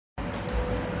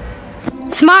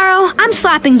Tomorrow, I'm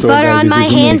slapping butter guys, on my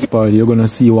hands. Next part. You're gonna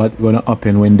see what's gonna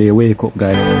happen when they wake up,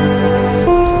 guys.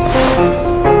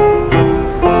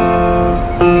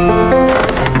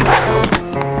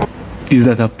 Is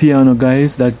that a piano,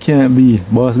 guys? That can't be.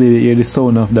 Boss baby, hear the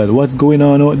sound of that. What's going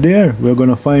on out there? We're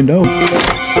gonna find out. In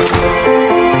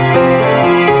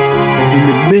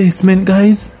the basement,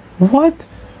 guys. What?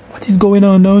 What is going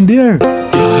on down there?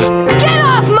 Get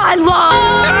off my lawn!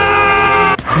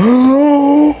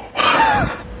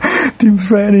 Tim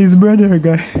Fred and his brother,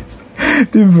 guys.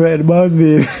 Tim Fred, boss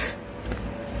baby.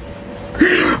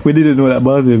 We didn't know that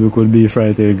boss baby could be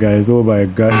frightened, guys. Oh my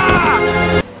god.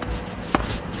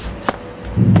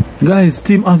 Guys,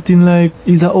 Tim acting like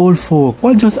he's an old folk.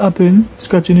 What just happened?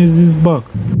 Scratching his back.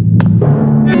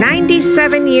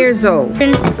 97 years old.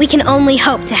 We can only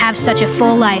hope to have such a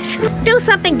full life. Do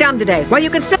something dumb today while you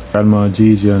can still. Grandma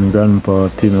Gigi and Grandpa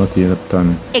Timothy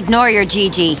Upton. Ignore your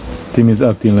Gigi. Tim is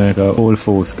acting like a old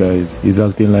folks, guys. He's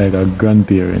acting like a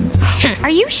grandparents. Are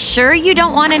you sure you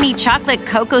don't want any chocolate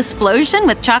cocoa explosion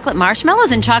with chocolate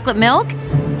marshmallows and chocolate milk?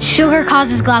 Sugar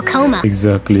causes glaucoma.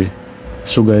 Exactly.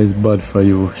 Sugar is bad for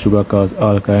you. Sugar causes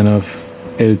all kind of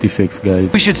health effects,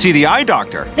 guys. We should see the eye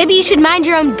doctor. Maybe you should mind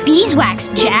your own beeswax,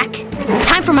 Jack.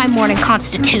 Time for my morning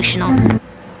constitutional.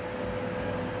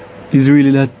 Is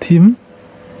really that Tim?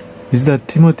 Is that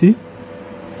Timothy?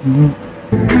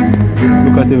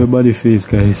 Look at everybody's face,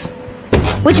 guys.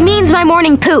 Which means my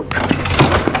morning poop.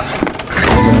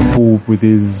 Poop with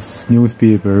his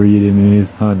newspaper reading in his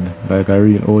hand like a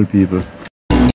real old people.